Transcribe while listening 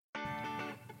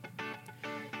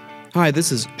Hi,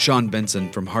 this is Sean Benson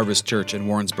from Harvest Church in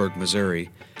Warrensburg, Missouri.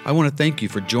 I want to thank you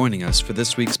for joining us for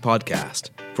this week's podcast.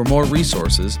 For more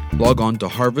resources, log on to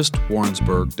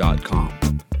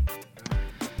harvestwarrensburg.com.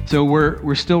 So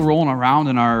we're still rolling around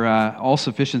in our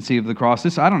all-sufficiency of the cross.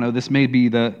 This may be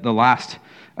the last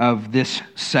of this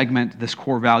segment, this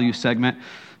core value segment.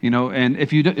 And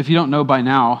if you don't know by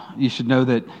now, you should know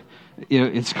that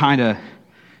it's kind of,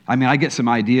 I get some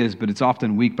ideas, but it's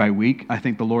often week by week. I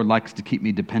think the Lord likes to keep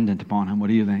me dependent upon Him. What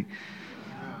do you think?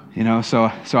 So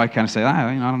I kind of say,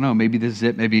 I don't know, maybe this is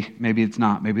it, maybe it's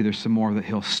not. Maybe there's some more that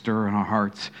He'll stir in our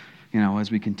hearts,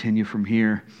 as we continue from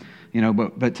here.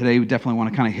 But today we definitely want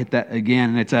to kind of hit that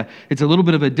again. And it's a little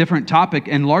bit of a different topic,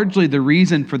 and largely the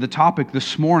reason for the topic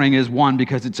this morning is, one,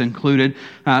 because it's included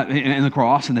in the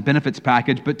cross and the benefits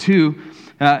package, but two,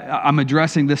 I'm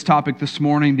addressing this topic this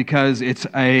morning because it's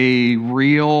a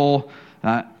real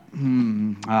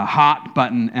hot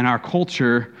button in our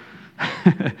culture.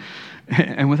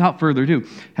 And without further ado,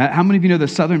 how many of you know the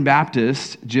Southern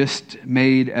Baptists just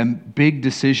made a big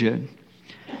decision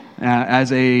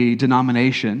as a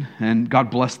denomination? And God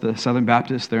bless the Southern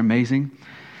Baptists, they're amazing.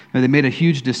 They made a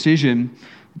huge decision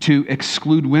to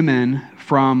exclude women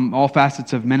from all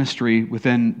facets of ministry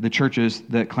within the churches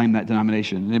that claim that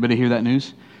denomination. Anybody hear that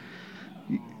news?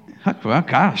 Well,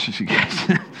 gosh, you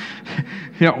guys.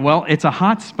 Well, it's a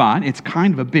hot spot. It's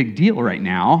kind of a big deal right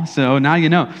now. So now you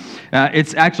know.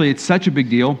 It's such a big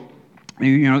deal,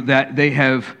 that they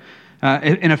have,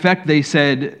 in effect, they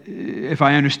said, if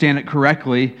I understand it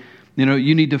correctly,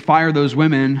 you need to fire those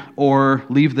women or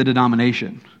leave the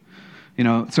denomination.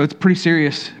 So it's pretty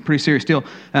serious deal.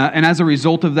 And as a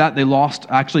result of that, they lost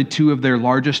actually two of their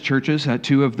largest churches.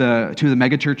 Two of the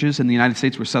mega churches in the United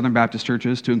States were Southern Baptist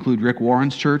churches, to include Rick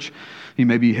Warren's church. You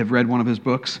maybe have read one of his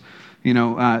books.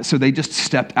 So they just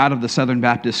stepped out of the Southern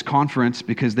Baptist Conference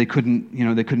because they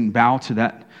couldn't bow to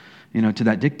that, to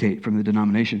that dictate from the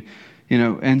denomination.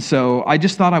 And so I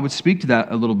just thought I would speak to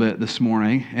that a little bit this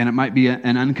morning, and it might be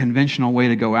an unconventional way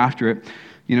to go after it.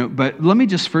 But let me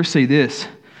just first say this.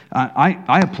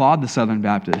 I applaud the Southern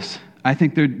Baptists. I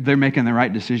think they're making the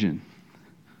right decision.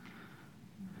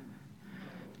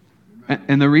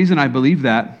 And the reason I believe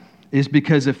that is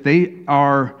because if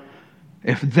that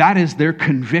is their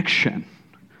conviction,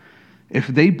 if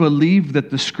they believe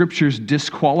that the Scriptures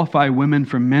disqualify women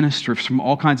from ministry, from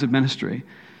all kinds of ministry,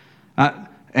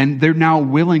 and they're now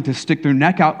willing to stick their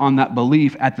neck out on that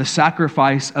belief at the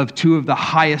sacrifice of two of the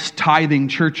highest tithing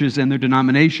churches in their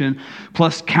denomination,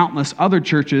 plus countless other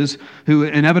churches who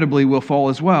inevitably will fall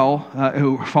as well,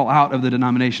 who fall out of the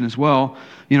denomination as well.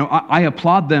 I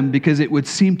applaud them, because it would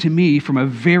seem to me, from a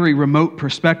very remote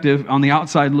perspective on the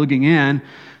outside looking in,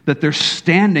 that they're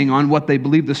standing on what they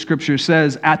believe the Scripture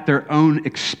says at their own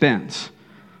expense,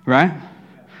 right?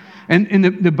 And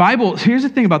in the Bible, here's the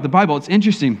thing about the Bible, it's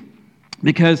interesting,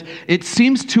 because it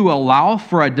seems to allow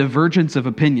for a divergence of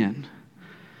opinion.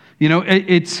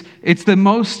 It's the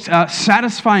most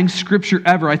satisfying scripture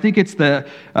ever. I think it's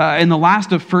in the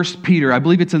last of 1 Peter. I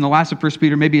believe it's in the last of 1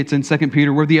 Peter. Maybe it's in 2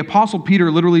 Peter, where the Apostle Peter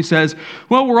literally says,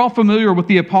 well, we're all familiar with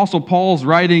the Apostle Paul's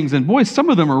writings, and boy, some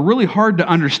of them are really hard to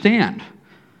understand.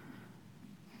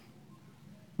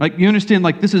 You understand,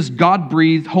 this is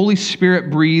God-breathed, Holy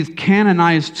Spirit-breathed,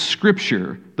 canonized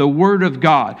Scripture, the Word of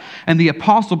God. And the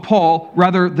Apostle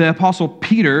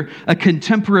Peter, a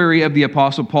contemporary of the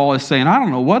Apostle Paul, is saying, I don't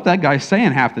know what that guy's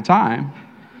saying half the time.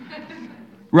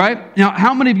 Right? Now,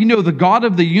 how many of you know the God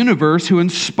of the universe, who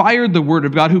inspired the Word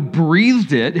of God, who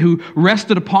breathed it, who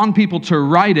rested upon people to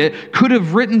write it, could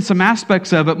have written some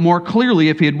aspects of it more clearly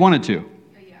if He had wanted to?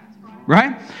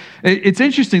 Right? It's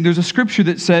interesting. There's a scripture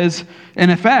that says, in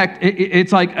effect,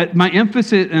 it's like my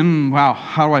emphasis, and wow,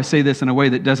 how do I say this in a way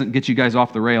that doesn't get you guys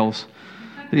off the rails?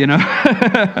 It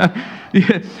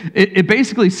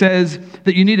basically says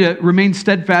that you need to remain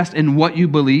steadfast in what you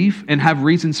believe and have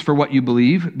reasons for what you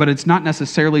believe, but it's not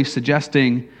necessarily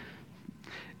suggesting,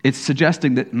 it's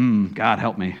suggesting that, God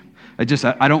help me. I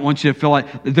don't want you to feel like,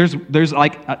 there's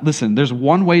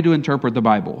one way to interpret the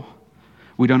Bible.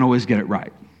 We don't always get it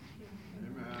right.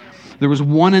 There was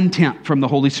one intent from the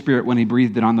Holy Spirit when He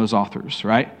breathed it on those authors,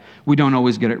 right? We don't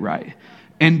always get it right.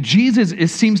 And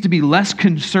Jesus seems to be less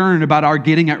concerned about our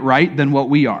getting it right than what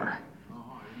we are.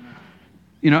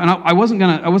 And I wasn't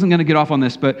gonna get off on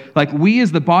this, but we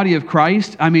as the body of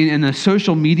Christ, in the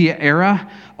social media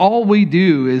era, all we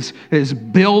do is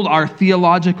build our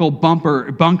theological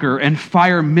bunker and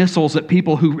fire missiles at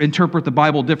people who interpret the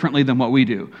Bible differently than what we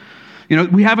do.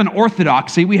 We have an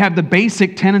orthodoxy. We have the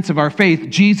basic tenets of our faith.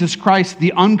 Jesus Christ,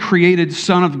 the uncreated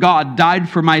Son of God, died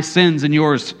for my sins and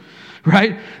yours,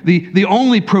 right? The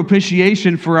only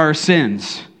propitiation for our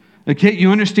sins, Okay,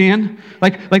 you understand?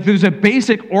 Like there's a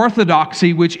basic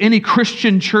orthodoxy which any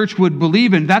Christian church would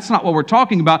believe in. That's not what we're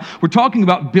talking about. We're talking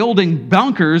about building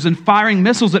bunkers and firing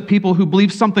missiles at people who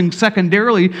believe something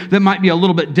secondarily that might be a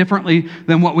little bit differently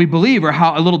than what we believe, or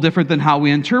a little different than how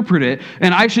we interpret it.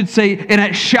 And I should say, and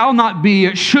it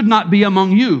should not be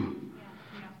among you.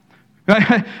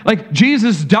 Like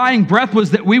Jesus' dying breath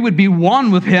was that we would be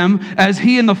one with him as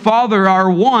he and the Father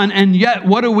are one, and yet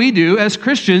what do? As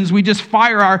Christians, we just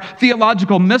fire our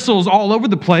theological missiles all over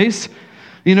the place,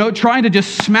 trying to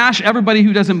just smash everybody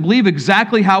who doesn't believe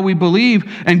exactly how we believe,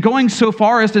 and going so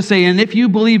far as to say, and if you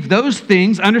believe those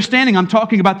things, understanding I'm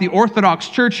talking about the Orthodox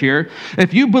Church here,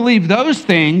 if you believe those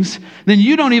things, then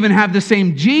you don't even have the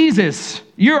same Jesus.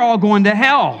 You're all going to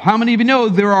hell. How many of you know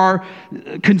there are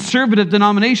conservative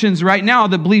denominations right now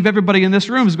that believe everybody in this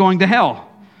room is going to hell?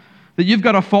 That you've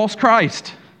got a false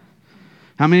Christ.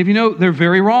 How many of you know they're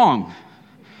very wrong?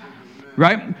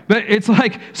 Right? But it's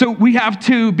like, so we have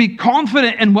to be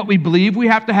confident in what we believe. We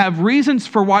have to have reasons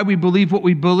for why we believe what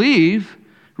we believe,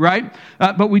 right?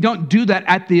 But we don't do that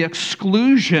at the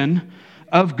exclusion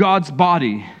of God's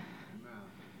body.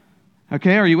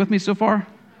 Okay, are you with me so far?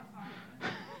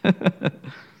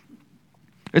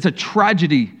 It's a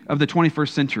tragedy of the 21st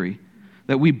century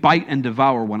that we bite and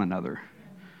devour one another.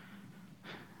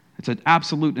 It's an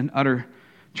absolute and utter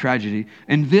tragedy.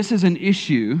 And this is an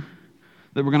issue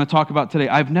that we're going to talk about today.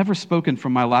 I've never spoken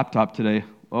from my laptop today.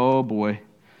 Oh boy.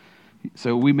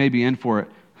 So we may be in for it.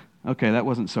 Okay, that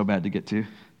wasn't so bad to get to.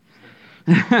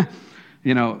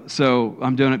 So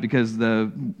I'm doing it because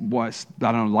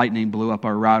lightning blew up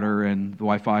our router and the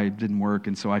Wi-Fi didn't work,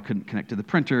 and so I couldn't connect to the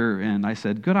printer, and I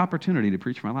said, good opportunity to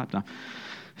preach from my laptop.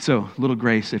 So, little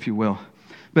grace, if you will.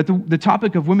 But the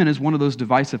topic of women is one of those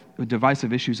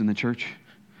divisive issues in the church.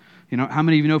 How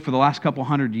many of you know for the last couple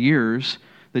hundred years,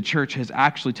 the church has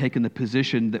actually taken the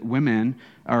position that women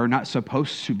are not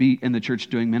supposed to be in the church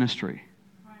doing ministry?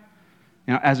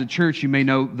 As a church, you may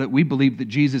know that we believe that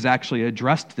Jesus actually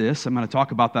addressed this. I'm going to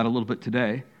talk about that a little bit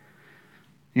today.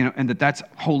 And that's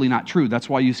wholly not true. That's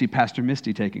why you see Pastor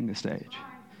Misty taking the stage.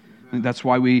 And that's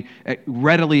why we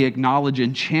readily acknowledge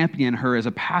and champion her as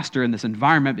a pastor in this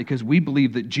environment, because we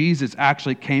believe that Jesus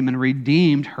actually came and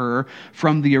redeemed her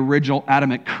from the original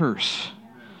Adamic curse.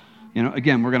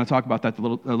 Again, we're going to talk about that a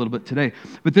little bit today.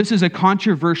 But this is a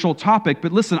controversial topic.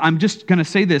 But listen, I'm just going to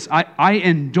say this. I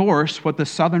endorse what the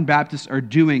Southern Baptists are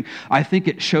doing. I think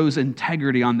it shows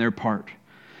integrity on their part.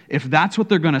 If that's what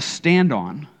they're going to stand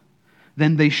on,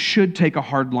 then they should take a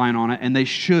hard line on it, and they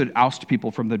should oust people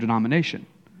from their denomination.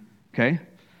 Okay?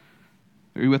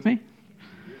 Are you with me?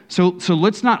 So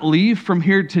let's not leave from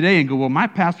here today and go, well, my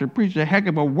pastor preached a heck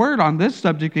of a word on this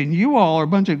subject, and you all are a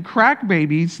bunch of crack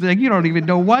babies. Like, you don't even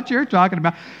know what you're talking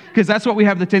about. Because that's what we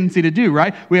have the tendency to do,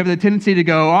 right? We have the tendency to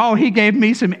go, oh, he gave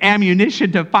me some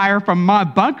ammunition to fire from my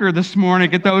bunker this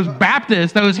morning at those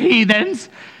Baptists, those heathens.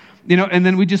 And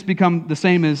then we just become the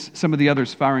same as some of the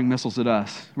others firing missiles at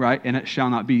us, right? And it should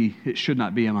not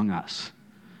be among us,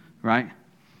 right?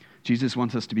 Jesus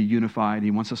wants us to be unified.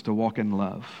 He wants us to walk in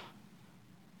love.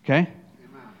 Okay?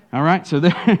 Amen. All right, so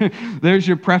there's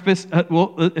your preface.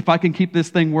 If I can keep this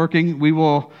thing working, we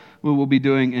will be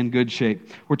doing in good shape.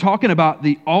 We're talking about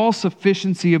the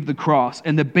all-sufficiency of the cross,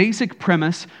 and the basic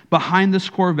premise behind this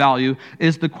core value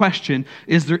is the question,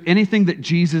 is there anything that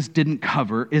Jesus didn't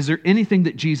cover? Is there anything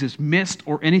that Jesus missed,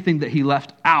 or anything that he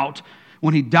left out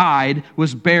when he died,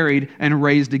 was buried, and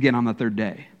raised again on the third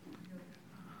day?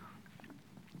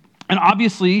 And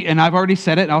obviously, and I've already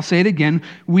said it, and I'll say it again,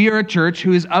 we are a church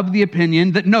who is of the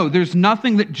opinion that no, there's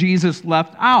nothing that Jesus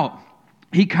left out.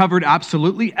 He covered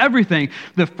absolutely everything.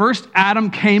 The first Adam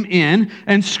came in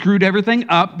and screwed everything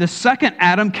up. The second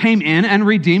Adam came in and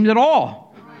redeemed it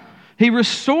all. He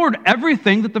restored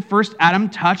everything that the first Adam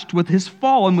touched with his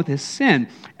fall and with his sin.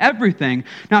 Everything.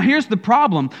 Now, here's the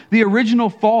problem. The original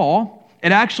fall,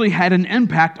 it actually had an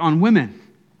impact on women.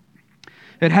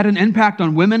 It had an impact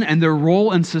on women and their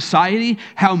role in society,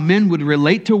 how men would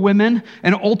relate to women,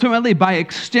 and ultimately, by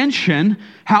extension,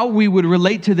 how we would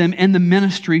relate to them in the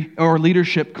ministry or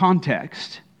leadership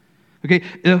context. Okay,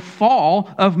 the fall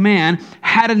of man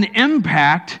had an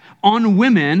impact on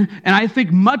women, and I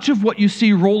think much of what you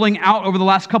see rolling out over the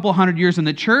last couple hundred years in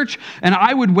the church, and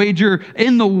I would wager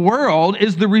in the world,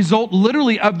 is the result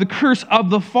literally of the curse of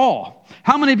the fall.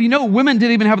 How many of you know women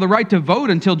didn't even have the right to vote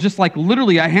until just like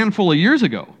literally a handful of years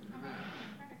ago?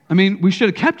 I mean, we should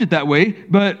have kept it that way,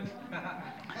 but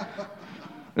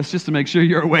that's just to make sure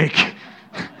you're awake.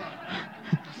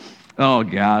 Oh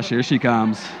gosh, here she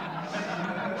comes.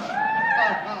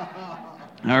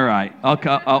 All All right,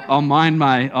 I'll mind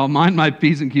my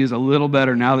P's and Q's a little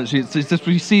better now that it's just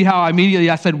you see how immediately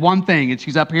I said one thing and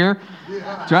she's up here.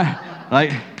 That's right.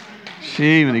 Like,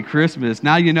 Jiminy Christmas.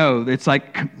 Now you know it's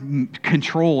like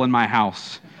control in my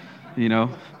house. You know,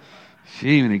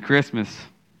 Jiminy Christmas.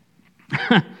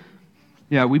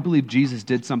 Yeah, we believe Jesus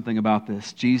did something about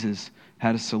this. Jesus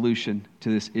had a solution to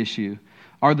this issue.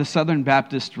 Are the Southern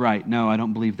Baptists right? No, I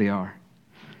don't believe they are.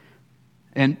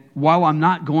 And while I'm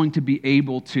not going to be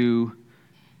able to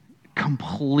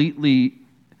completely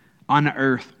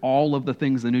unearth all of the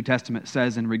things the New Testament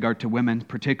says in regard to women,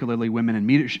 particularly women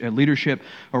in leadership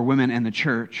or women in the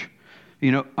church,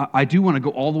 you know, I do want to go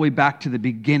all the way back to the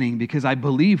beginning because I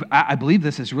believe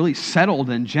this is really settled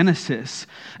in Genesis,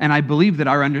 and I believe that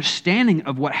our understanding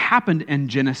of what happened in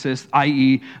Genesis,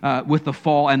 i.e., with the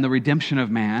fall and the redemption of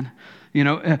man, you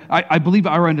know, I believe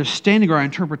our understanding, our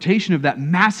interpretation of that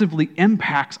massively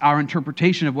impacts our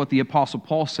interpretation of what the Apostle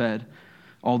Paul said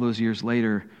all those years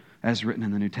later as written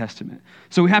in the New Testament.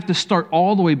 So we have to start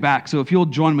all the way back. So if you'll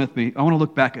join with me, I want to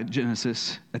look back at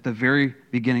Genesis at the very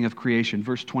beginning of creation,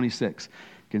 verse 26. You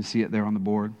can see it there on the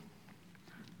board.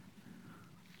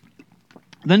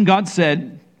 Then God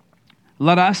said,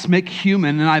 let us make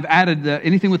human, and I've added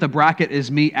anything with a bracket is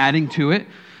me adding to it,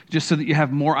 just so that you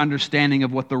have more understanding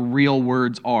of what the real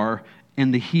words are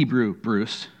in the Hebrew,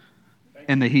 Bruce,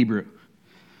 in the Hebrew.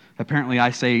 Apparently,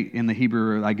 I say in the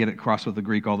Hebrew, I get it crossed with the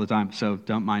Greek all the time, so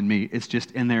don't mind me. It's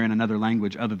just in there in another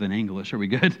language other than English. Are we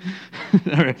good?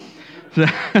 All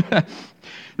right.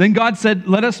 Then God said,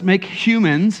 let us make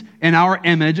humans in our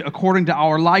image according to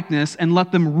our likeness and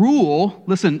let them rule.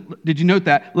 Listen, did you note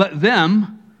that? Let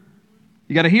them,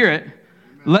 you got to hear it,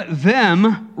 let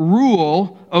them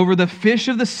rule over the fish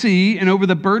of the sea and over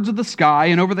the birds of the sky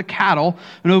and over the cattle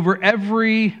and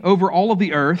over all of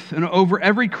the earth and over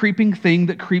every creeping thing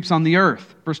that creeps on the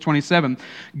earth. Verse 27,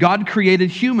 God created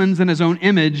humans in his own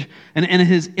image, and in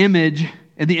his image,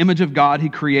 in the image of God, he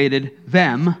created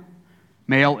them.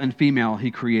 Male and female,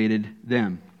 he created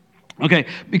them. Okay,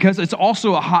 because it's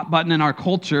also a hot button in our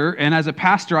culture, and as a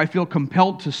pastor, I feel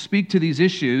compelled to speak to these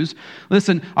issues.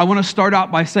 Listen, I want to start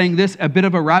out by saying this, a bit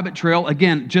of a rabbit trail.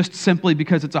 Again, just simply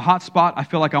because it's a hot spot, I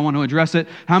feel like I want to address it.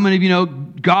 How many of you know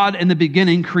God in the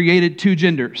beginning created two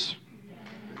genders?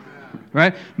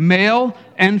 Right? Male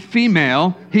and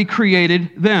female, he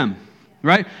created them.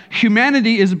 Right?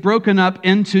 Humanity is broken up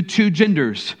into two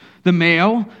genders, the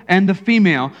male and the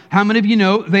female. How many of you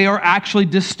know they are actually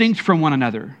distinct from one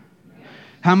another?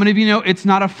 How many of you know it's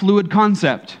not a fluid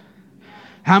concept?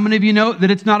 How many of you know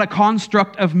that it's not a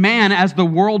construct of man as the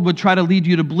world would try to lead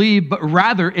you to believe, but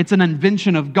rather it's an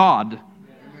invention of God?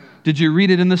 Did you read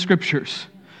it in the scriptures?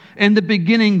 In the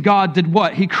beginning, God did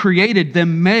what? He created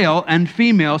them male and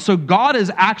female. So God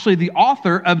is actually the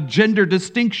author of gender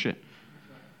distinction.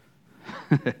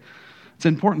 It's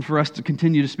important for us to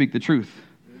continue to speak the truth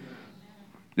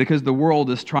because the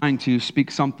world is trying to speak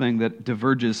something that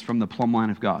diverges from the plumb line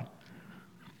of God.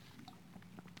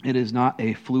 It is not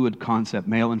a fluid concept.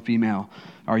 Male and female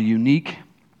are unique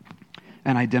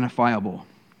and identifiable.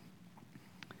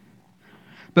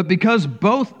 But because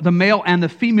both the male and the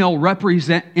female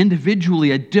represent individually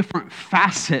a different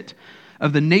facet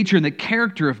of the nature and the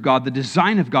character of God, the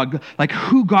design of God, like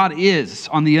who God is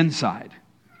on the inside.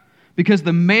 Because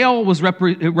the male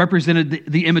represented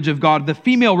the image of God, the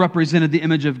female represented the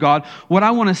image of God. What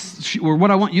I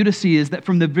want you to see is that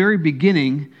from the very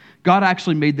beginning, God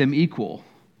actually made them equal.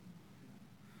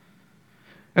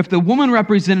 If the woman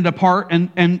represented a part and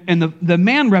the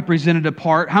man represented a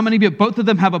part, how many of you, both of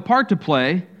them have a part to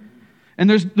play? And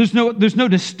there's no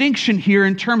distinction here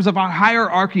in terms of a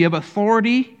hierarchy of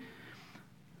authority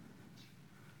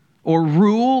or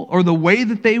rule or the way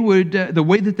that they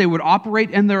would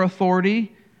operate in their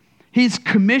authority. He's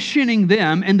commissioning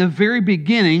them in the very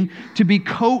beginning to be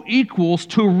co-equals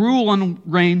to rule and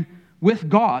reign with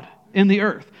God in the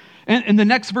earth. And in the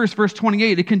next verse, verse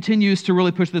 28, it continues to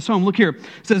really push this home. Look here.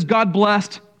 It says, God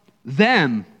blessed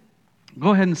them. Go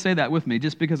ahead and say that with me,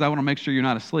 just because I want to make sure you're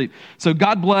not asleep. So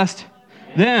God blessed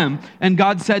them, and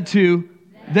God said to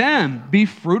them, be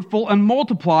fruitful and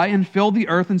multiply and fill the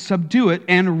earth and subdue it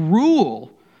and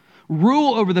rule.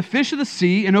 Rule over the fish of the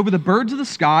sea and over the birds of the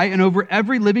sky and over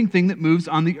every living thing that moves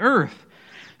on the earth.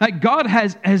 That God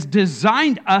has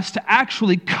designed us to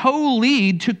actually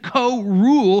co-lead, to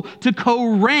co-rule, to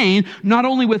co-reign, not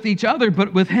only with each other,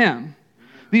 but with Him.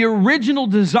 The original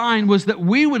design was that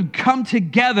we would come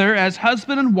together as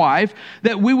husband and wife,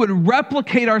 that we would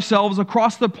replicate ourselves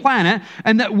across the planet,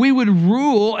 and that we would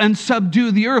rule and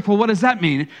subdue the earth. Well, what does that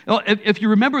mean? Well, if you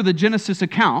remember the Genesis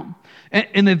account,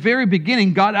 in the very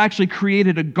beginning, God actually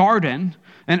created a garden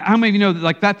And how many of you know that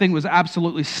like that thing was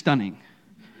absolutely stunning?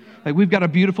 Like we've got a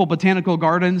beautiful botanical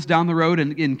gardens down the road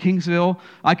in Kingsville.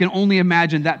 I can only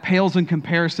imagine that pales in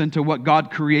comparison to what God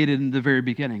created in the very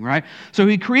beginning, right? So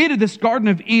he created this Garden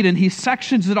of Eden. He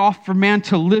sections it off for man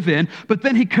to live in, but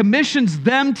then he commissions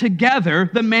them together,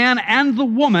 the man and the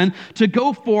woman, to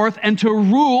go forth and to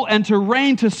rule and to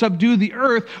reign, to subdue the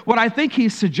earth. What I think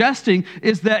he's suggesting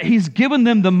is that he's given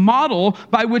them the model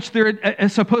by which they're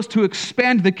supposed to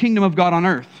expand the kingdom of God on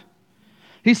earth.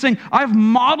 He's saying, I've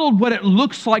modeled what it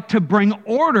looks like to bring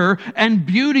order and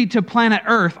beauty to planet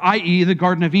Earth, i.e. the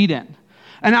Garden of Eden.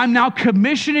 And I'm now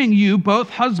commissioning you, both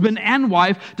husband and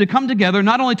wife, to come together,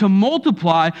 not only to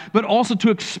multiply, but also to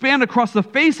expand across the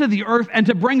face of the earth and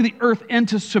to bring the earth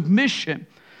into submission.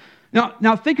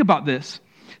 Now think about this.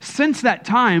 Since that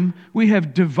time, we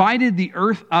have divided the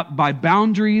earth up by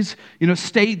boundaries,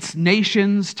 states,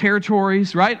 nations,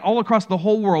 territories, right? All across the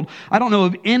whole world. I don't know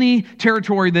of any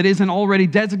territory that isn't already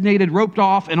designated, roped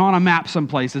off, and on a map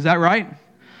someplace. Is that right?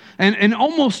 And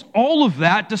almost all of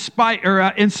that, despite,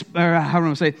 with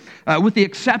the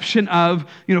exception of,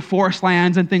 forest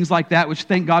lands and things like that, which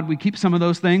thank God we keep some of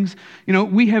those things,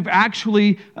 we have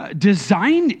actually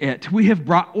designed it. We have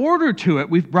brought order to it.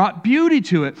 We've brought beauty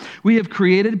to it. We have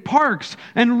created parks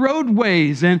and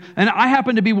roadways. And I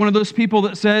happen to be one of those people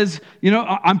that says,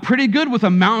 I'm pretty good with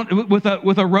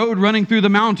a road running through the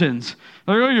mountains.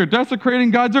 Like, oh, you're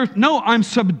desecrating God's earth. No, I'm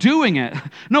subduing it.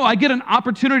 No, I get an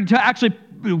opportunity to actually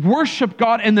worship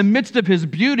God in the midst of his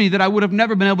beauty that I would have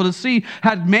never been able to see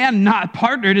had man not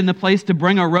partnered in the place to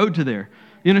bring a road to there.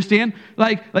 You understand?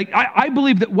 I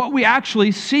believe that what we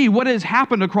actually see, what has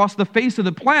happened across the face of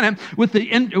the planet with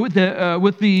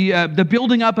the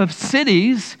building up of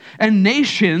cities and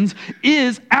nations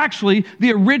is actually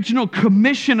the original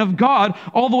commission of God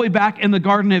all the way back in the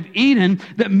Garden of Eden,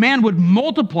 that man would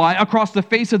multiply across the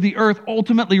face of the earth,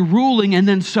 ultimately ruling and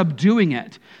then subduing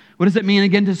it. What does it mean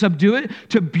again to subdue it?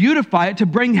 To beautify it, to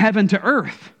bring heaven to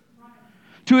earth.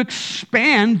 To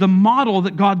expand the model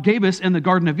that God gave us in the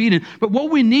Garden of Eden. But what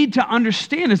we need to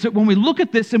understand is that when we look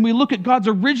at this and we look at God's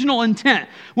original intent,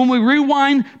 when we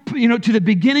rewind, to the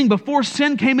beginning before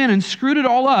sin came in and screwed it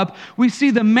all up, we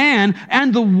see the man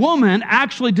and the woman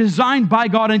actually designed by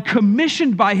God and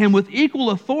commissioned by him with equal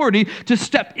authority to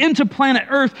step into planet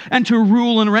Earth and to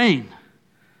rule and reign.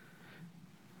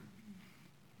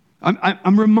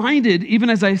 I'm reminded,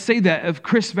 even as I say that, of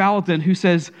Chris Valentin, who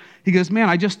says, he goes, man,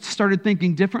 I just started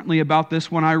thinking differently about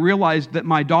this when I realized that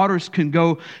my daughters can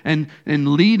go and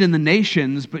lead in the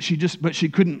nations, but she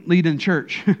couldn't lead in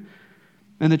church,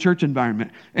 in the church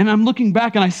environment. And I'm looking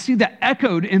back and I see that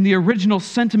echoed in the original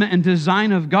sentiment and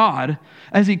design of God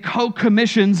as he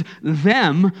co-commissions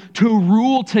them to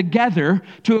rule together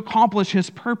to accomplish his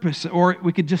purpose, or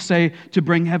we could just say to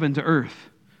bring heaven to earth.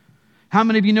 How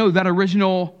many of you know that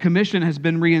original commission has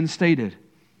been reinstated?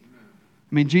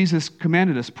 I mean, Jesus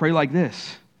commanded us, pray like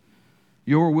this: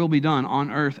 your will be done on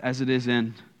earth as it is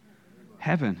in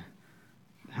heaven.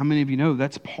 How many of you know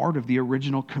that's part of the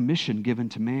original commission given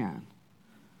to man?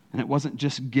 And it wasn't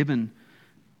just given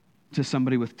to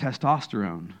somebody with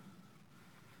testosterone.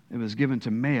 It was given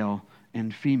to male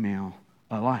and female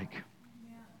alike.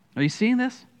 Are you seeing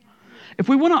this? If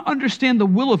we want to understand the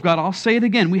will of God, I'll say it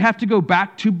again, we have to go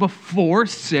back to before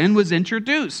sin was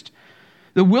introduced.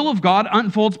 The will of God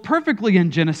unfolds perfectly in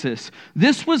Genesis.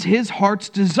 This was his heart's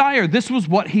desire. This was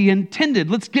what he intended.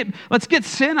 Let's get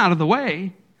sin out of the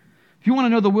way. If you want to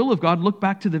know the will of God, look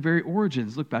back to the very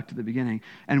origins, look back to the beginning.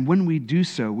 And when we do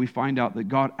so, we find out that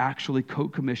God actually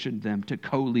co-commissioned them to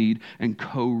co-lead and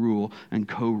co-rule and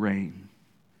co-reign.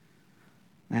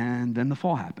 And then the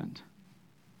fall happened.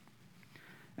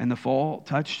 And the fall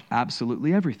touched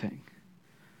absolutely everything,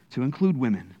 to include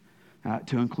women,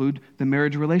 to include the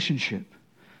marriage relationship,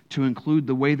 to include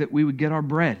the way that we would get our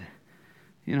bread.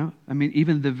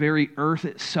 Even the very earth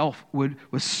itself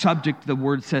was subject, the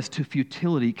word says, to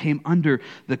futility, came under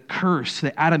the curse,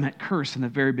 the Adamic curse in the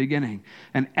very beginning,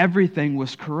 and everything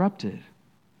was corrupted.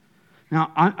 Now,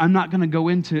 I'm not going to go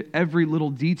into every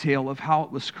little detail of how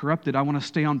it was corrupted. I want to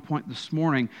stay on point this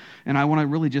morning, and I want to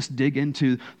really just dig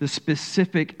into the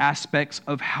specific aspects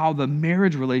of how the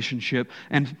marriage relationship,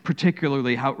 and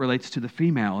particularly how it relates to the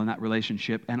female in that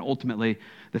relationship, and ultimately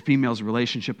the female's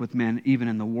relationship with men, even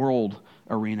in the world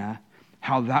arena,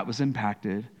 how that was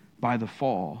impacted by the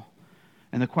fall.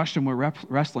 And the question we're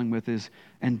wrestling with is,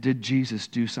 and did Jesus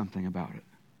do something about it?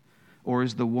 Or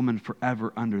is the woman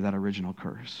forever under that original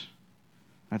curse?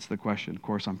 That's the question. Of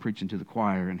course, I'm preaching to the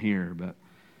choir in here, but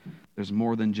there's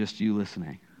more than just you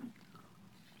listening.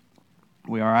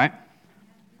 We all right?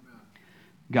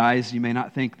 Guys, you may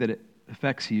not think that it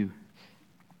affects you.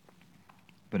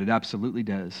 but it absolutely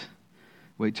does.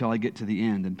 Wait till I get to the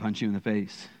end and punch you in the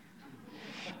face.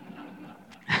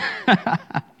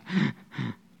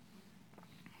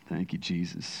 Thank you,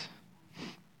 Jesus.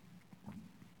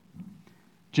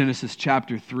 Genesis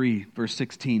chapter 3, verse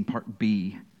 16, part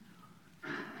B.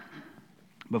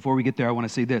 Before we get there, I want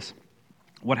to say this.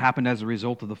 What happened as a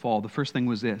result of the fall? The first thing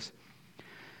was this.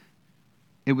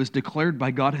 It was declared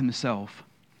by God himself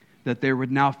that there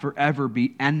would now forever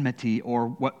be enmity, or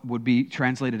what would be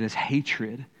translated as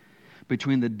hatred,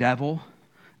 between the devil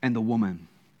and the woman.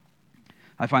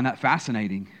 I find that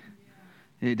fascinating.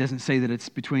 It doesn't say that it's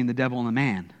between the devil and the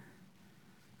man.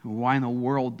 Why in the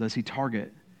world does he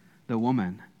target the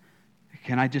woman?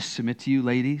 Can I just submit to you,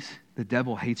 ladies? The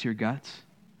devil hates your guts.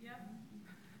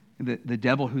 Yep. The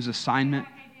devil whose assignment...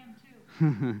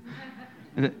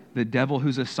 The devil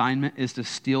whose assignment is to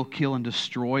steal, kill, and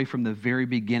destroy from the very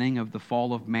beginning of the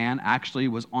fall of man actually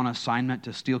was on assignment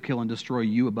to steal, kill, and destroy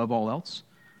you above all else.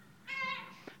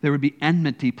 There would be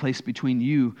enmity placed between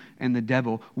you and the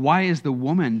devil. Why is the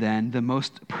woman then the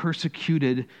most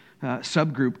persecuted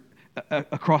subgroup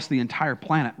across the entire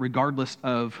planet, regardless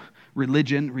of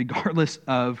religion, regardless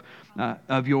of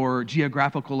your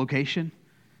geographical location?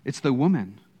 It's the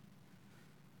woman.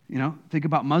 You know, think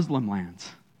about Muslim lands.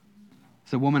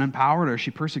 Is the woman empowered or is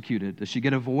she persecuted? Does she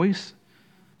get a voice?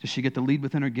 Does she get to lead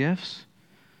within her gifts?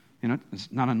 You know,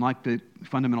 it's not unlike the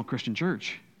fundamental Christian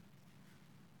church,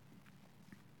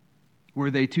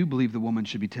 where they too believe the woman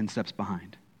should be 10 steps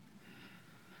behind.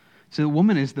 So the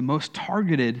woman is the most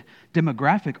targeted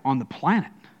demographic on the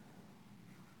planet.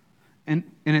 And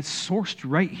it's sourced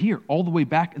right here, all the way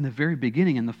back in the very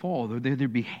beginning in the fall.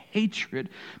 There'd be hatred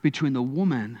between the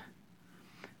woman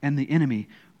and the enemy.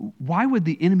 Why would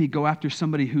the enemy go after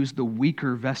somebody who's the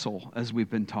weaker vessel, as we've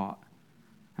been taught?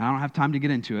 And I don't have time to get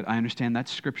into it. I understand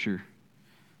that's scripture.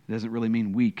 It doesn't really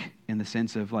mean weak in the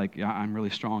sense of like, yeah, I'm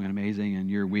really strong and amazing and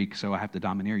you're weak, so I have to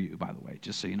domineer you, by the way,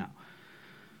 just so you know.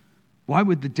 Why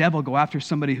would the devil go after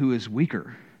somebody who is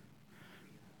weaker?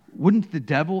 Wouldn't the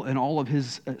devil and all of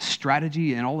his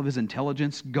strategy and all of his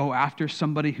intelligence go after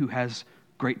somebody who has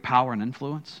great power and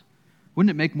influence?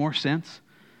 Wouldn't it make more sense?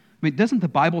 I mean, doesn't the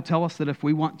Bible tell us that if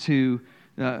we want to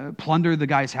plunder the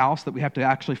guy's house, that we have to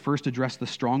actually first address the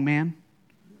strong man?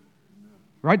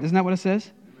 Right? Isn't that what it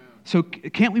says? So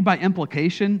can't we, by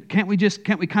implication, can't we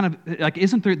kind of, like,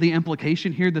 isn't there the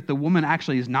implication here that the woman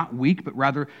actually is not weak, but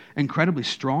rather incredibly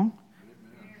strong?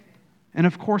 And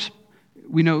of course,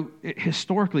 we know,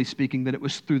 historically speaking, that it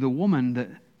was through the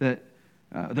woman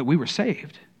that we were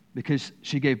saved, because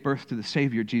she gave birth to the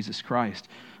Savior, Jesus Christ,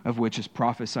 of which is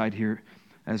prophesied here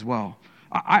as well.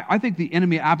 I think the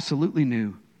enemy absolutely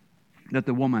knew that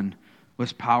the woman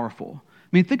was powerful. I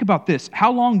mean, think about this.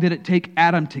 How long did it take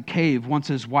Adam to cave once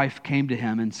his wife came to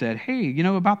him and said, hey, you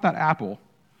know, about that apple?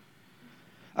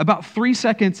 About 3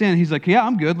 seconds in, he's like, yeah,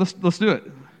 I'm good. Let's do it.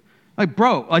 Like,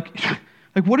 bro, like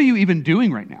what are you even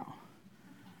doing right now?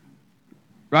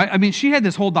 Right? I mean, she had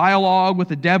this whole dialogue with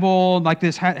the devil, like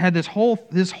this had this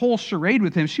whole charade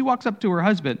with him. She walks up to her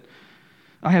husband.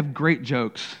 I have great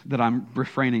jokes that I'm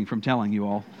refraining from telling you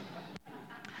all.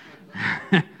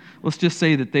 Let's just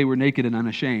say that they were naked and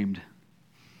unashamed.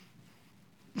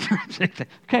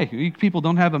 Okay, you people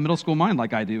don't have a middle school mind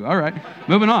like I do. All right,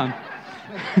 moving on.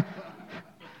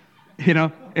 You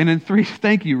know, and in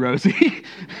thank you, Rosie.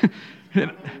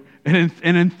 And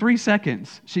in 3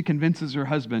 seconds, she convinces her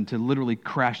husband to literally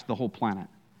crash the whole planet.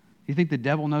 You think the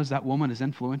devil knows that woman is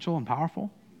influential and powerful?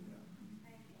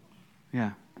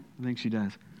 Yeah, I think she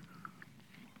does.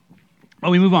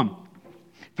 Oh, we move on.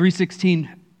 3:16.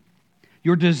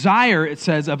 Your desire, it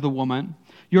says of the woman,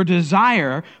 your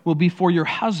desire will be for your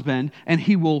husband, and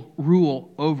he will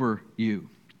rule over you.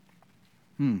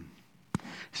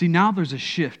 See, now there's a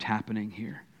shift happening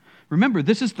here. Remember,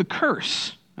 this is the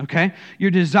curse. Okay?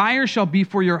 Your desire shall be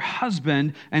for your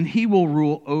husband, and he will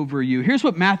rule over you. Here's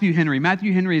what Matthew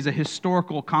Henry is a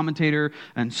historical commentator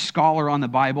and scholar on the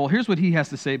Bible. Here's what he has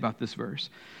to say about this verse.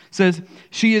 It says,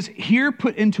 she is here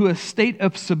put into a state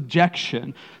of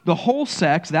subjection. The whole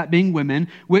sex, that being women,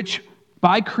 which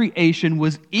by creation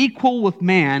was equal with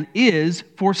man, is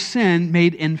for sin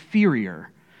made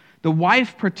inferior. The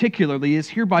wife particularly is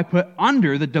hereby put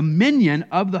under the dominion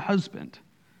of the husband.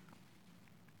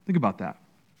 Think about that.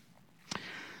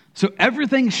 So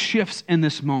everything shifts in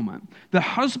this moment. The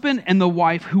husband and the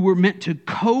wife who were meant to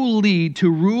co-lead,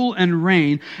 to rule and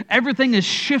reign, everything is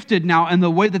shifted now in the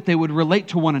way that they would relate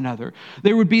to one another.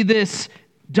 There would be this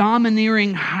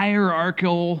domineering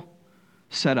hierarchical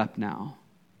setup now,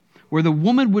 where the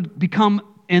woman would become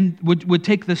and would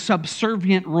take the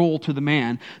subservient role to the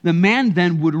man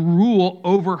then would rule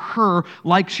over her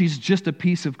like she's just a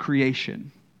piece of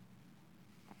creation.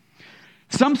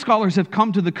 Some scholars have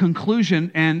come to the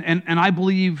conclusion, and I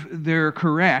believe they're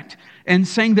correct, in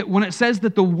saying that when it says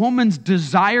that the woman's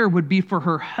desire would be for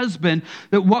her husband,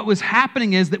 that what was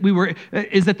happening is that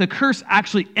the curse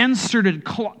actually inserted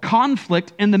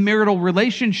conflict in the marital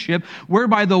relationship,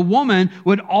 whereby the woman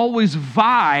would always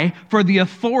vie for the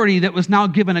authority that was now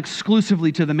given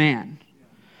exclusively to the man.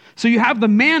 So you have the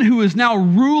man who is now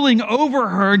ruling over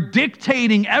her,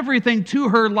 dictating everything to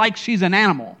her like she's an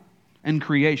animal in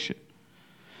creation.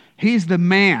 He's the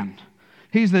man.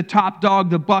 He's the top dog.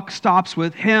 The buck stops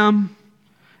with him.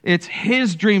 It's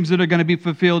his dreams that are going to be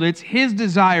fulfilled. It's his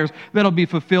desires that'll be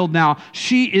fulfilled now.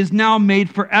 She is now made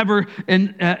forever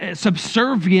and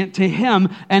subservient to him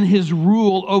and his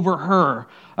rule over her.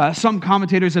 Some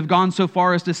commentators have gone so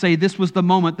far as to say this was the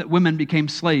moment that women became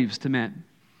slaves to men.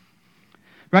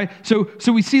 Right? So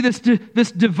we see this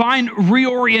divine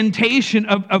reorientation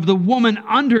of the woman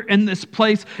in this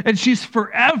place, and she's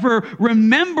forever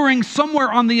remembering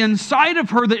somewhere on the inside of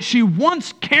her that she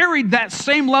once carried that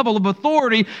same level of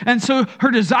authority, and so her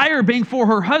desire being for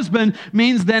her husband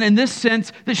means then in this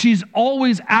sense that she's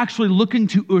always actually looking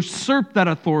to usurp that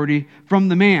authority from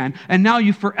the man. And now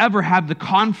you forever have the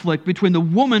conflict between the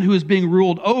woman who is being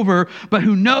ruled over, but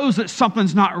who knows that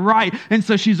something's not right, and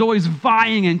so she's always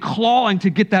vying and clawing to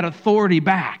get that authority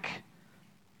back.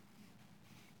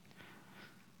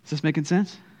 Is this making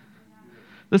sense?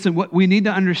 Listen, what we need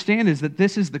to understand is that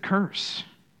this is the curse.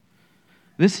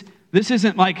 This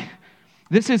isn't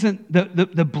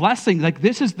the blessing. Like,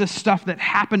 this is the stuff that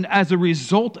happened as a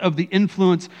result of the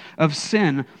influence of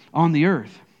sin on the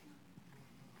earth.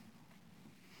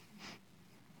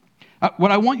 What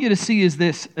I want you to see is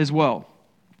this as well.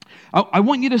 I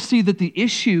want you to see that the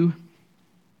issue,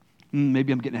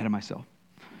 maybe I'm getting ahead of myself.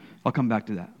 I'll come back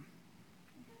to that.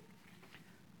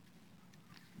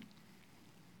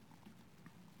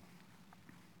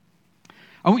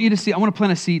 I want to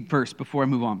plant a seed first before I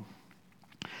move on.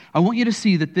 I want you to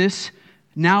see that this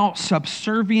now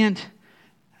subservient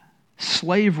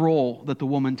slave role that the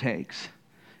woman takes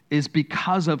is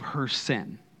because of her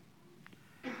sin.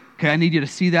 Okay, I need you to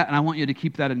see that, and I want you to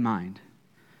keep that in mind.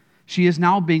 She is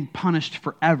now being punished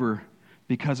forever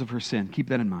because of her sin. Keep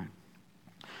that in mind.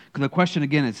 The question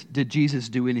again is, did Jesus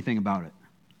do anything about it?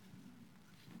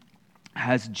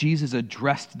 Has Jesus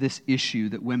addressed this issue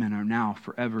that women are now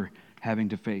forever having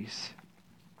to face?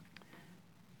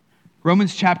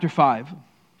 Romans chapter 5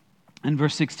 and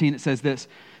verse 16, it says this: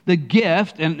 the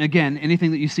gift, and again, anything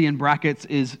that you see in brackets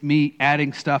is me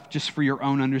adding stuff just for your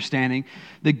own understanding.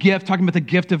 The gift, talking about the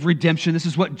gift of redemption, this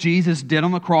is what Jesus did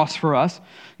on the cross for us.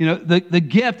 You know, the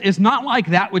gift is not like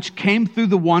that which came through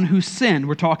the one who sinned.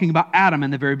 We're talking about Adam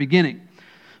in the very beginning.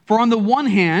 For on the one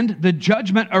hand, the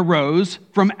judgment arose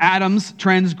from Adam's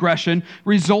transgression,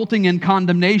 resulting in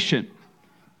condemnation.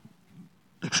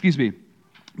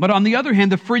 But on the other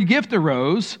hand, the free gift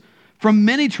arose from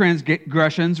many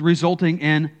transgressions, resulting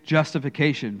in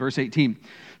justification. Verse 18.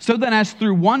 So then, as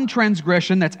through one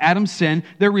transgression, that's Adam's sin,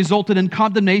 there resulted in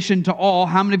condemnation to all.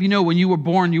 How many of you know when you were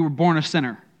born a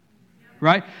sinner?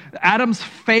 Right? Adam's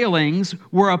failings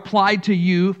were applied to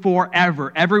you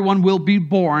forever. Everyone will be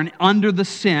born under the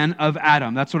sin of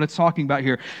Adam. That's what it's talking about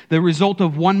here. The result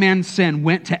of one man's sin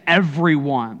went to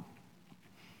everyone.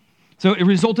 So it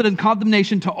resulted in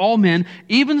condemnation to all men.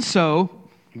 Even so,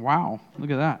 wow, look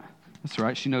at that. That's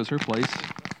right, she knows her place.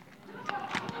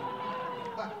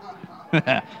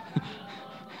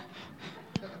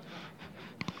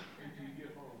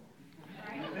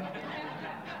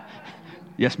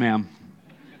 Yes, ma'am.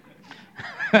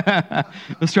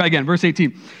 Let's try again. Verse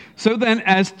 18. So then,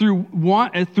 as through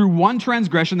one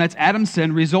transgression, that's Adam's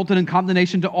sin, resulted in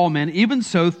condemnation to all men, even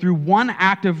so through one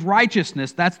act of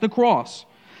righteousness, that's the cross,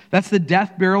 that's the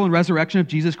death, burial, and resurrection of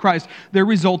Jesus Christ, there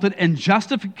resulted in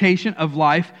justification of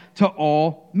life to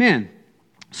all men.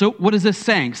 So what is this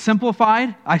saying?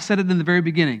 Simplified, I said it in the very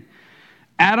beginning.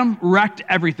 Adam wrecked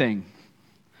everything.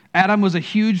 Adam was a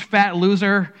huge fat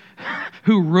loser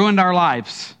who ruined our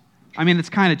lives. I mean, it's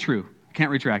kind of true. Can't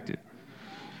retract it.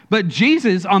 But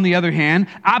Jesus, on the other hand,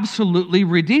 absolutely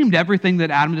redeemed everything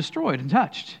that Adam destroyed and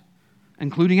touched,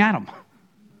 including Adam.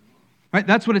 Right?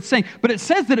 That's what it's saying. But it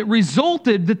says that it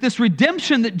resulted, that this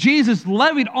redemption that Jesus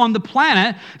levied on the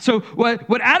planet, so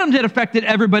what Adam did affected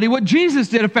everybody, what Jesus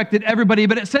did affected everybody,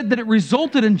 but it said that it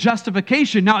resulted in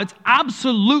justification. Now, it's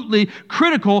absolutely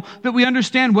critical that we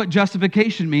understand what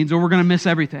justification means, or we're going to miss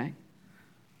everything.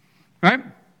 Right?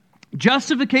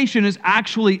 Justification is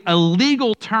actually a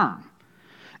legal term.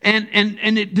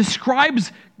 And it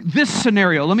describes this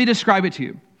scenario. Let me describe it to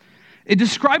you. It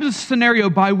describes a scenario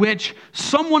by which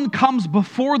someone comes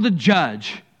before the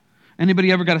judge.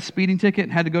 Anybody ever got a speeding ticket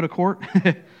and had to go to court?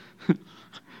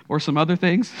 Or some other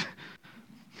things?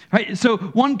 Right? So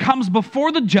one comes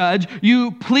before the judge.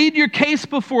 You plead your case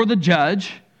before the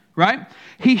judge, right?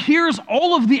 He hears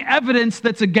all of the evidence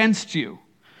that's against you.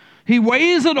 He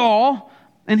weighs it all,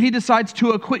 and he decides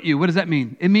to acquit you. What does that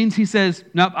mean? It means he says,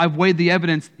 nope, I've weighed the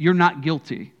evidence. You're not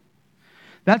guilty.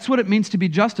 That's what it means to be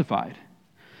justified.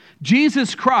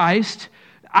 Jesus Christ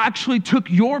actually took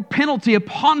your penalty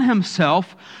upon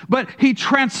himself, but he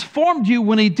transformed you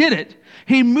when he did it.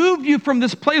 He moved you from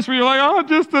this place where you're like, oh, I'm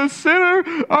just a sinner.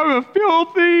 I'm a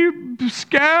filthy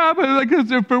scab. And like,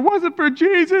 if it wasn't for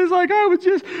Jesus, like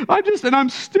and I'm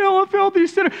still a filthy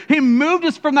sinner. He moved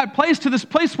us from that place to this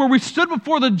place where we stood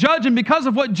before the judge, and because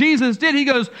of what Jesus did, he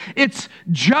goes, it's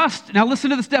just, now listen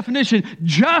to this definition,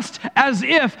 just as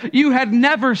if you had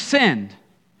never sinned.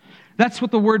 That's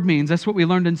what the word means. That's what we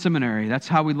learned in seminary. That's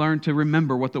how we learned to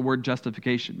remember what the word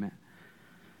justification meant.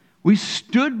 We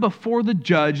stood before the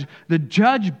judge. The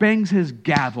judge bangs his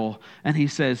gavel and he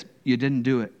says, you didn't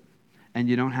do it, and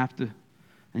you don't have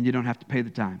to pay the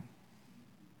time.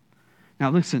 Now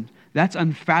listen, that's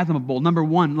unfathomable. Number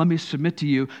one, let me submit to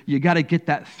you, you got to get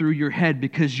that through your head,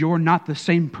 because you're not the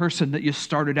same person that you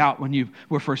started out when you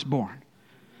were first born.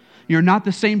 You're not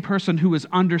the same person who was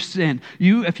under sin.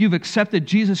 If you've accepted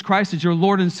Jesus Christ as your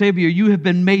Lord and Savior, you have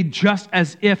been made just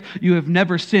as if you have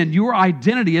never sinned. Your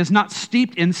identity is not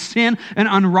steeped in sin and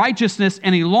unrighteousness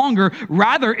any longer.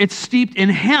 Rather, it's steeped in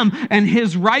Him and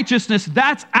His righteousness.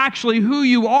 That's actually who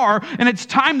you are. And it's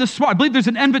time this morning. I believe there's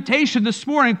an invitation this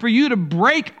morning for you to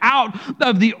break out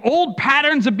of the old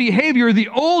patterns of behavior, the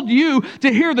old you,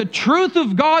 to hear the truth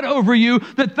of God over you,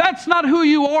 that that's not who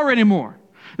you are anymore.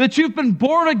 That you've been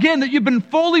born again, that you've been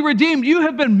fully redeemed. You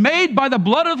have been made by the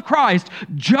blood of Christ,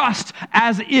 just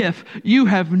as if you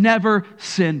have never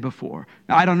sinned before.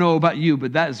 Now, I don't know about you,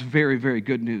 but that is very, very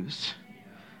good news.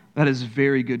 That is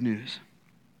very good news.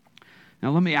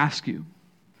 Now, let me ask you,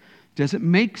 does it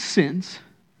make sense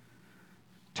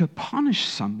to punish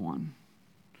someone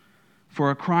for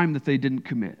a crime that they didn't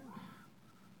commit?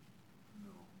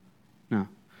 No.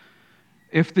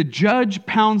 If the judge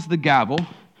pounds the gavel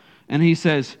and he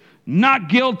says, not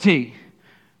guilty,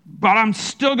 but I'm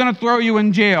still going to throw you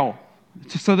in jail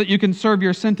so that you can serve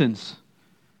your sentence.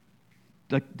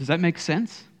 Does that make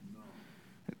sense?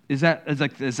 Is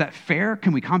that fair?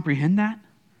 Can we comprehend that?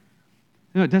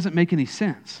 No, it doesn't make any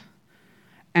sense.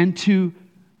 And to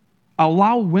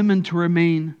allow women to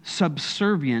remain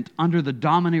subservient under the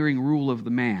domineering rule of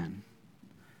the man,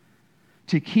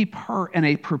 to keep her in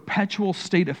a perpetual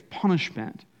state of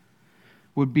punishment,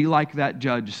 would be like that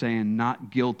judge saying,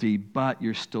 not guilty, but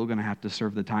you're still going to have to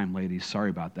serve the time, ladies. Sorry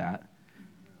about that.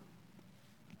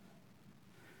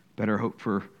 Better hope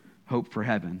for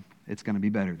heaven. It's going to be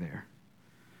better there.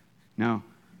 No,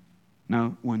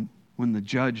 when the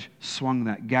judge swung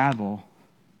that gavel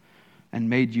and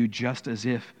made you just as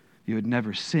if you had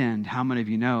never sinned, how many of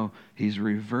you know he's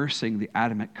reversing the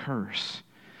Adamic curse,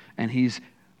 and he's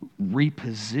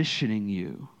repositioning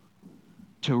you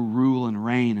to rule and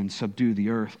reign and subdue the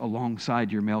earth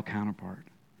alongside your male counterpart.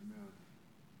 Amen.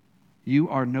 You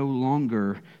are no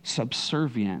longer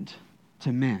subservient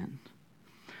to men.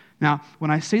 Now, when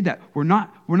I say that, we're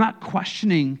not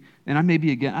questioning, and I may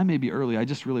be early. I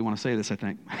just really want to say this, I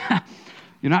think.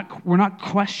 We're not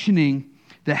questioning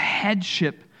the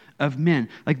headship of men.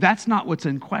 Like, that's not what's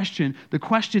in question. The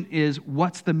question is,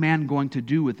 what's the man going to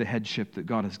do with the headship that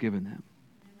God has given them?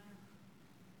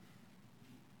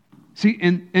 See,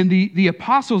 and the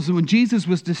apostles, when Jesus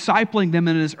was discipling them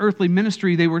in his earthly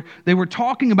ministry, they were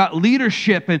talking about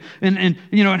leadership and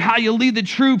how you lead the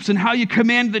troops and how you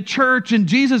command the church. And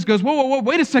Jesus goes, whoa,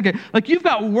 wait a second. Like, you've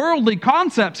got worldly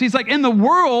concepts. He's like, in the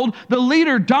world, the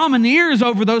leader domineers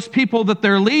over those people that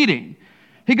they're leading.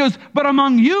 He goes, but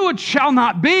among you it shall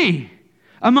not be.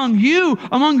 Among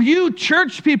you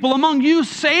church people, among you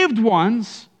saved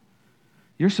ones,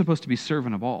 you're supposed to be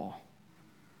servant of all.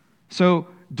 So,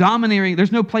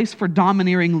 there's no place for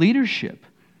domineering leadership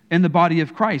in the body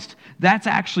of Christ. That's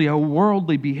actually a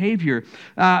worldly behavior.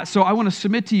 So I want to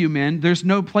submit to you, men, there's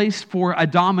no place for a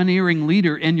domineering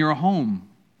leader in your home.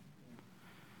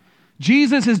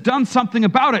 Jesus has done something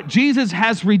about it. Jesus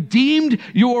has redeemed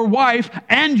your wife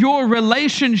and your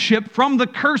relationship from the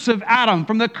curse of Adam,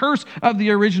 from the curse of the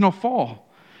original fall.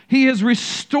 He has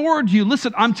restored you.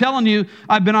 Listen, I'm telling you,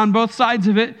 I've been on both sides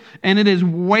of it, and it is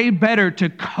way better to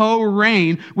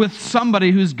co-reign with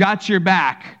somebody who's got your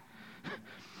back.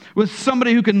 with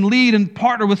somebody who can lead and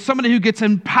partner, with somebody who gets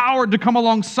empowered to come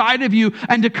alongside of you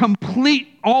and to complete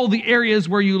all the areas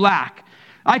where you lack.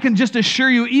 I can just assure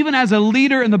you, even as a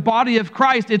leader in the body of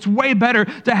Christ, it's way better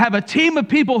to have a team of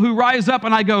people who rise up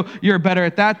and I go, you're better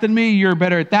at that than me, you're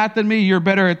better at that than me, you're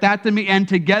better at that than me, and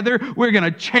together we're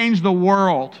going to change the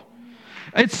world.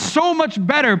 It's so much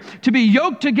better to be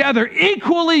yoked together,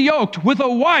 equally yoked with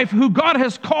a wife who God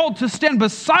has called to stand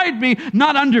beside me,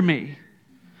 not under me.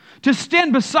 To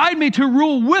stand beside me, to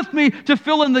rule with me, to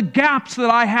fill in the gaps that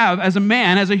I have as a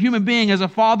man, as a human being, as a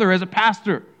father, as a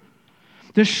pastor.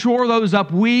 To shore those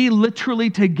up, we literally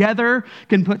together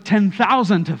can put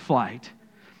 10,000 to flight.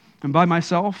 And by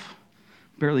myself,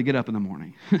 barely get up in the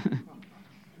morning.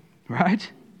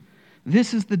 Right?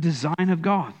 This is the design of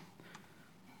God.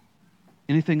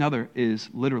 Anything other is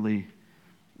literally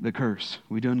the curse.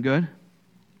 We doing good?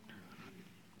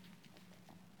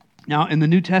 Now, in the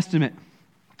New Testament,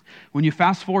 when you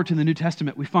fast forward to the New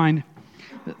Testament, we find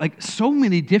like so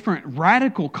many different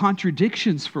radical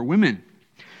contradictions for women.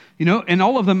 And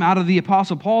all of them out of the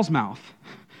Apostle Paul's mouth.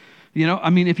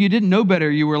 If you didn't know better,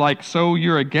 you were like, so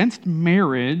you're against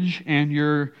marriage and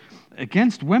you're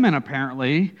against women,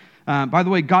 apparently. By the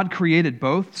way, God created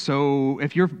both. So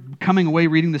if you're coming away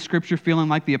reading the scripture feeling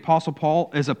like the Apostle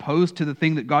Paul is opposed to the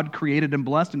thing that God created and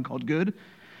blessed and called good,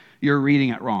 you're reading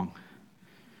it wrong.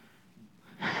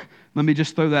 Let me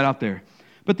just throw that out there.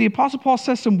 But the Apostle Paul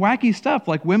says some wacky stuff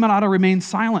like women ought to remain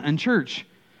silent in church.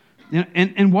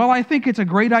 And while I think it's a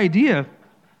great idea,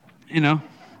 you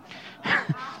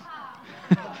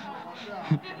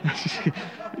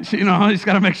just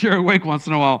got to make sure you're awake once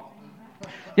in a while.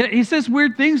 Yeah, he says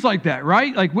weird things like that,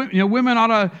 right? Like, women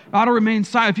ought to remain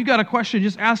silent. If you got a question,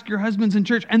 just ask your husbands in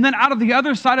church. And then out of the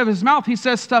other side of his mouth, he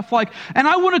says stuff like, and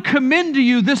I want to commend to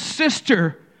you this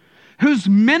sister who's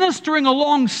ministering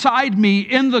alongside me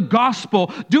in the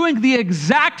gospel, doing the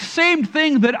exact same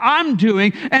thing that I'm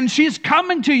doing, and she's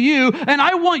coming to you, and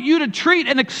I want you to treat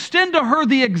and extend to her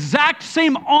the exact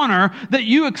same honor that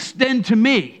you extend to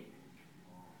me.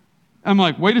 I'm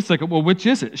like, wait a second, well, which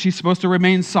is it? She's supposed to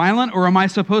remain silent, or am I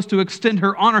supposed to extend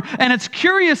her honor? And it's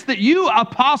curious that you,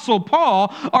 Apostle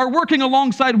Paul, are working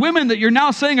alongside women that you're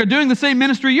now saying are doing the same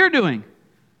ministry you're doing.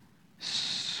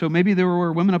 So maybe there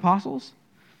were women apostles?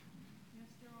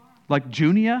 Like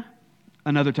Junia,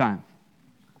 another time.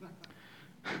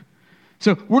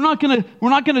 So we're not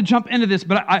gonna jump into this,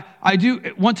 but I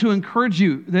do want to encourage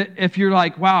you that if you're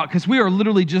like, wow, because we are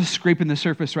literally just scraping the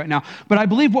surface right now. But I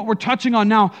believe what we're touching on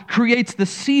now creates the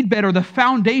seedbed or the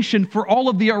foundation for all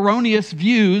of the erroneous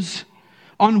views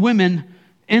on women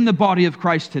in the body of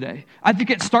Christ today. I think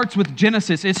it starts with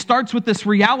Genesis. It starts with this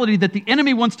reality that the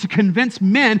enemy wants to convince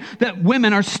men that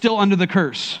women are still under the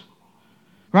curse.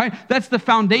 Right? That's the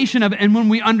foundation of it. And when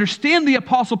we understand the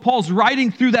Apostle Paul's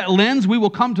writing through that lens, we will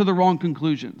come to the wrong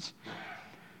conclusions.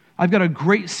 I've got a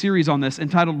great series on this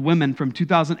entitled Women from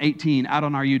 2018 out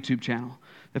on our YouTube channel.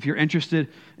 If you're interested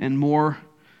in more,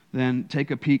 then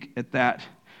take a peek at that.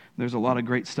 There's a lot of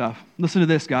great stuff. Listen to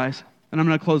this, guys. And I'm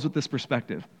going to close with this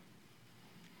perspective.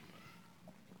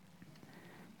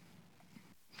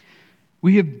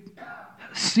 We have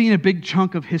seen a big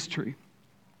chunk of history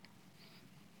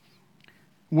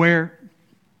where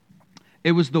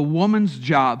it was the woman's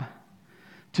job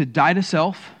to die to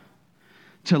self,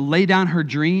 to lay down her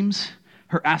dreams,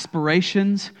 her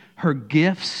aspirations, her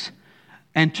gifts,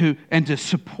 and to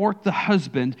support the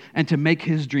husband and to make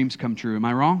his dreams come true. Am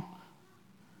I wrong?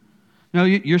 No,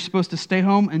 you're supposed to stay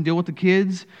home and deal with the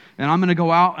kids, and I'm going to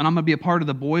go out and I'm going to be a part of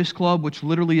the boys' club, which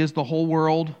literally is the whole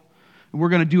world. We're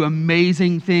going to do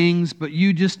amazing things, but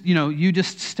you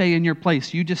just stay in your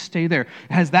place. You just stay there.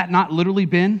 Has that not literally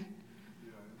been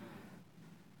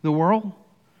the world?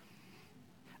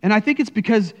 And I think it's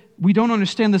because we don't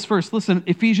understand this verse. Listen,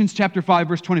 Ephesians chapter 5,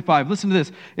 verse 25. Listen to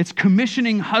this. It's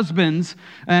commissioning husbands.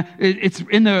 It's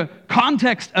in the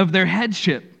context of their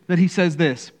headship that he says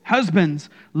this. Husbands,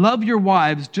 love your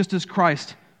wives just as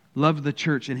Christ loved the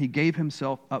church, and he gave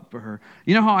himself up for her.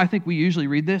 You know how I think we usually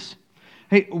read this?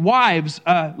 Hey, wives,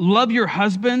 love your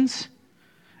husbands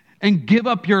and give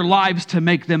up your lives to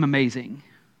make them amazing.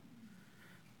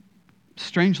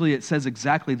 Strangely, it says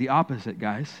exactly the opposite,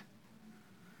 guys.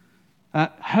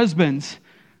 Husbands,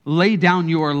 lay down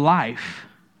your life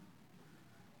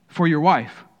for your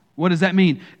wife. What does that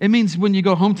mean? It means when you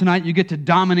go home tonight, you get to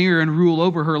domineer and rule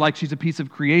over her like she's a piece of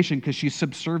creation because she's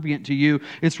subservient to you.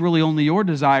 It's really only your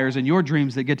desires and your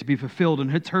dreams that get to be fulfilled,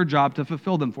 and it's her job to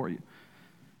fulfill them for you.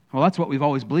 Well, that's what we've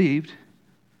always believed.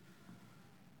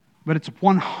 But it's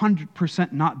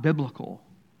 100% not biblical.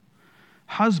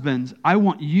 Husbands, I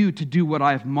want you to do what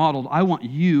I have modeled. I want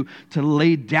you to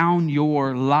lay down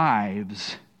your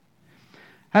lives.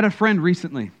 I had a friend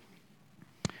recently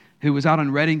who was out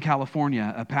in Redding,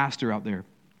 California, a pastor out there.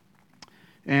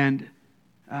 And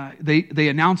they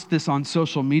announced this on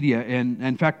social media. And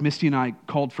in fact, Misty and I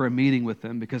called for a meeting with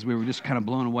them because we were just kind of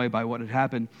blown away by what had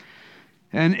happened.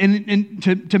 And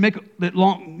to make it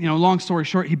long story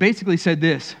short, he basically said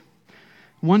this.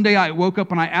 One day I woke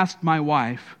up and I asked my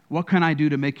wife, what can I do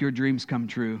to make your dreams come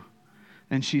true?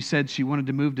 And she said she wanted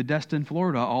to move to Destin,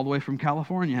 Florida, all the way from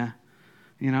California,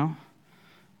 And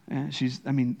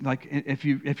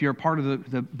if you're a part of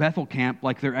the Bethel camp,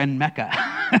 like they're in Mecca,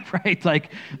 right?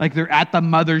 Like they're at the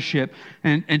mothership.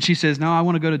 And she says, no, I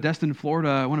want to go to Destin, Florida.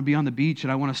 I want to be on the beach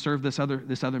and I want to serve this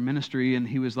other ministry. And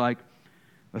he was like,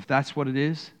 if that's what it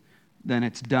is, then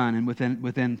it's done. And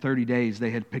within 30 days,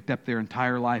 they had picked up their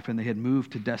entire life and they had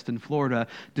moved to Destin, Florida,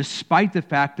 despite the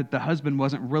fact that the husband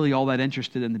wasn't really all that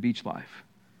interested in the beach life.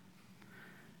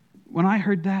 When I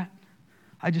heard that,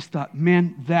 I just thought,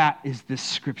 man, that is this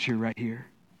scripture right here.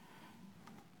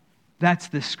 That's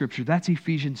this scripture. That's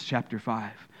Ephesians chapter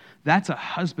 5. That's a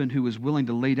husband who was willing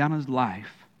to lay down his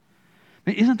life.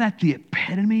 Man, isn't that the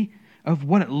epitome of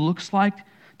what it looks like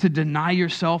to deny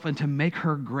yourself and to make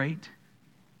her great?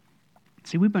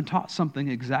 See, we've been taught something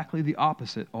exactly the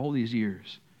opposite all these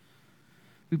years.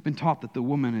 We've been taught that the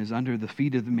woman is under the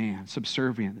feet of the man,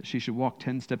 subservient, that she should walk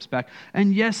 10 steps back.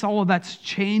 And yes, all of that's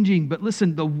changing, but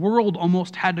listen, the world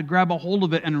almost had to grab a hold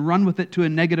of it and run with it to a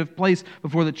negative place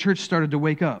before the church started to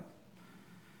wake up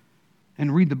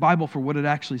and read the Bible for what it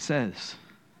actually says.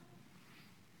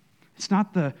 It's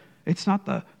not the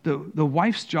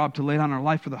wife's job to lay down her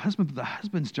life for the husband, but the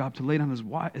husband's job to lay down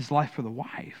his life for the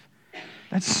wife.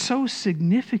 That's so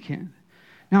significant.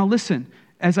 Now listen,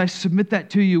 as I submit that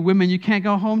to you, women, you can't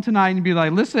go home tonight and be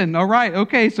like, listen, all right,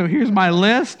 okay, so here's my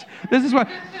list. This is what,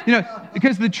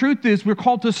 because the truth is we're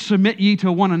called to submit ye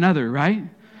to one another, right?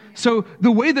 So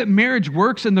the way that marriage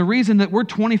works and the reason that we're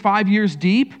 25 years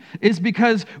deep is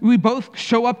because we both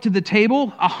show up to the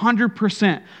table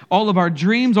 100%. All of our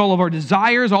dreams, all of our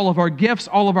desires, all of our gifts,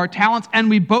 all of our talents, and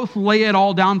we both lay it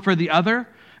all down for the other,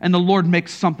 and the Lord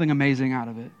makes something amazing out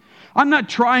of it. I'm not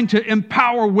trying to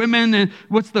empower women. And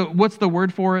what's the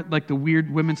word for it? Like the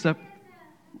weird women stuff.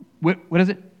 What is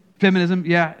it? Feminism.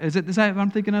 Yeah. Is that what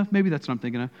I'm thinking of? Maybe that's what I'm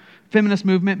thinking of. Feminist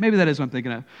movement. Maybe that is what I'm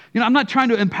thinking of. I'm not trying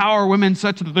to empower women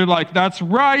such that they're like, that's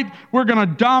right. We're going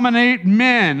to dominate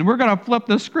men. We're going to flip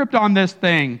the script on this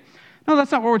thing. No,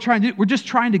 that's not what we're trying to do. We're just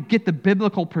trying to get the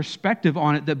biblical perspective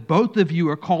on it that both of you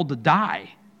are called to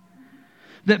die.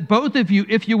 That both of you,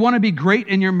 if you want to be great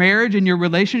in your marriage and your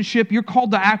relationship, you're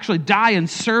called to actually die and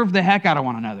serve the heck out of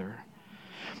one another.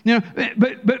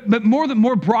 But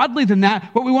more broadly than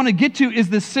that, what we want to get to is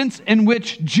the sense in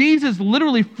which Jesus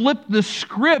literally flipped the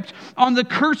script on the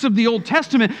curse of the Old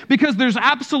Testament, because there's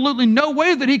absolutely no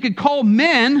way that he could call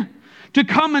men to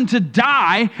come and to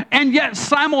die and yet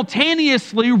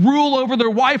simultaneously rule over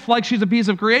their wife like she's a piece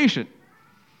of creation.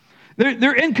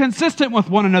 They're inconsistent with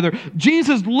one another.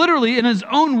 Jesus literally, in his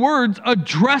own words,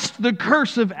 addressed the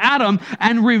curse of Adam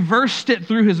and reversed it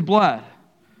through his blood.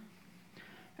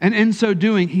 And in so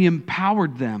doing, he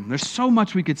empowered them. There's so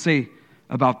much we could say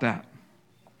about that,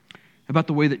 about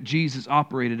the way that Jesus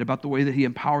operated, about the way that he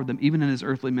empowered them, even in his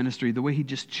earthly ministry, the way he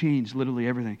just changed literally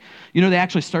everything. They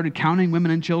actually started counting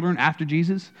women and children after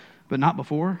Jesus, but not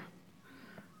before.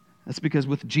 That's because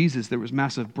with Jesus, there was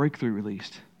massive breakthrough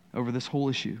released over this whole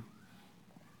issue.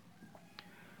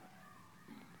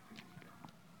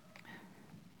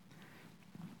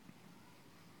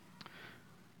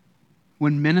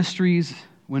 When ministries,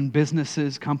 when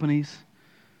businesses, companies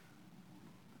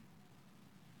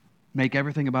make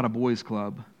everything about a boys'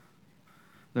 club,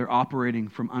 they're operating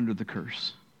from under the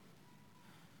curse.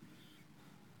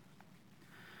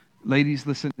 Ladies,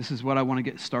 listen, this is what I want to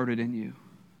get started in you.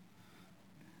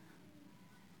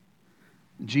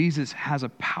 Jesus has a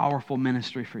powerful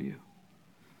ministry for you.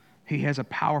 He has a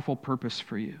powerful purpose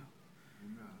for you.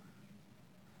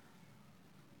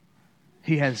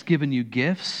 He has given you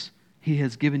gifts. He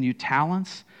has given you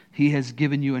talents. He has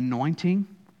given you anointing.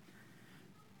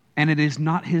 And it is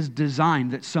not his design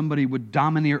that somebody would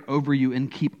domineer over you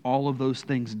and keep all of those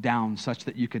things down such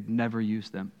that you could never use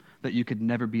them, that you could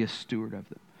never be a steward of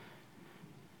them.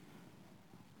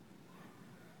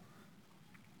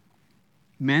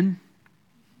 Men,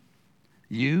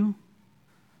 you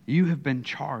have been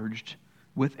charged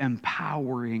with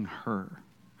empowering her,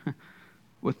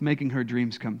 with making her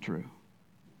dreams come true,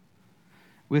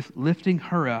 with lifting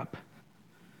her up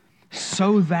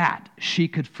so that she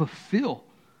could fulfill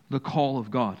the call of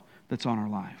God that's on her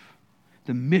life,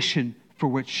 the mission for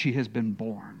which she has been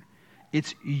born.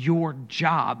 It's your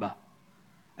job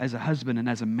as a husband and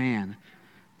as a man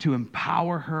to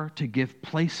empower her, to give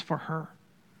place for her,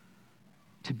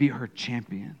 to be her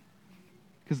champion.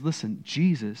 Because listen,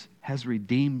 Jesus has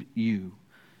redeemed you.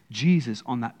 Jesus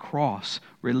on that cross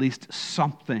released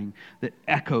something that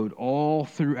echoed all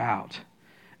throughout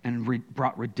and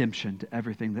brought redemption to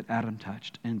everything that Adam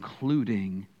touched,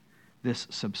 including this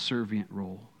subservient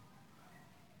role.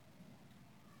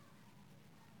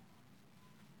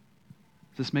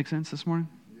 Does this make sense this morning?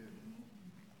 Yeah.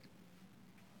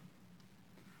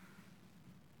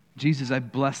 Jesus, I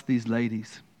bless these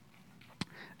ladies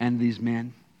and these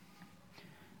men,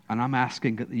 and I'm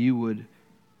asking that you would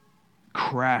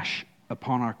crash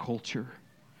upon our culture,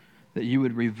 that you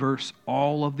would reverse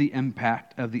all of the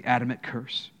impact of the Adamic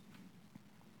curse,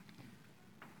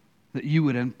 that you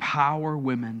would empower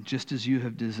women just as you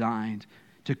have designed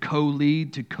to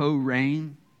co-lead, to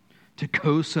co-reign, to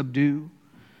co-subdue,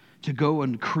 to go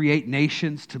and create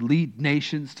nations, to lead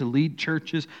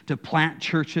churches, to plant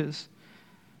churches.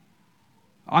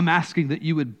 I'm asking that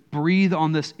you would breathe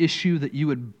on this issue, that you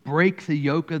would break the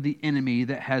yoke of the enemy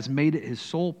that has made it his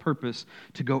sole purpose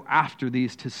to go after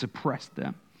these, to suppress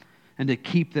them, and to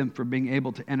keep them from being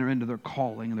able to enter into their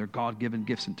calling and their God-given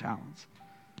gifts and talents.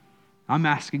 I'm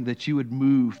asking that you would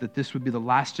move, that this would be the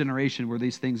last generation where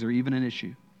these things are even an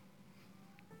issue.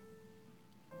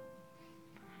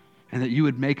 And that you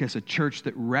would make us a church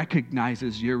that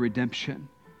recognizes your redemption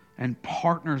and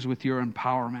partners with your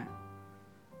empowerment.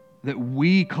 That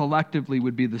we collectively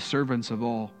would be the servants of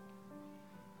all.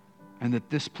 And that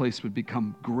this place would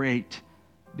become great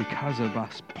because of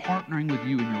us partnering with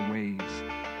you in your ways.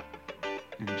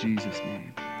 In Jesus'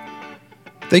 name.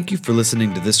 Thank you for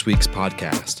listening to this week's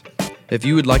podcast. If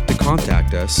you would like to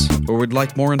contact us or would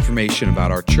like more information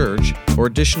about our church or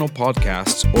additional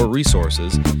podcasts or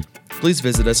resources, please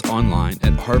visit us online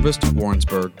at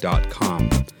harvestwarrensburg.com.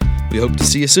 We hope to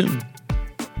see you soon.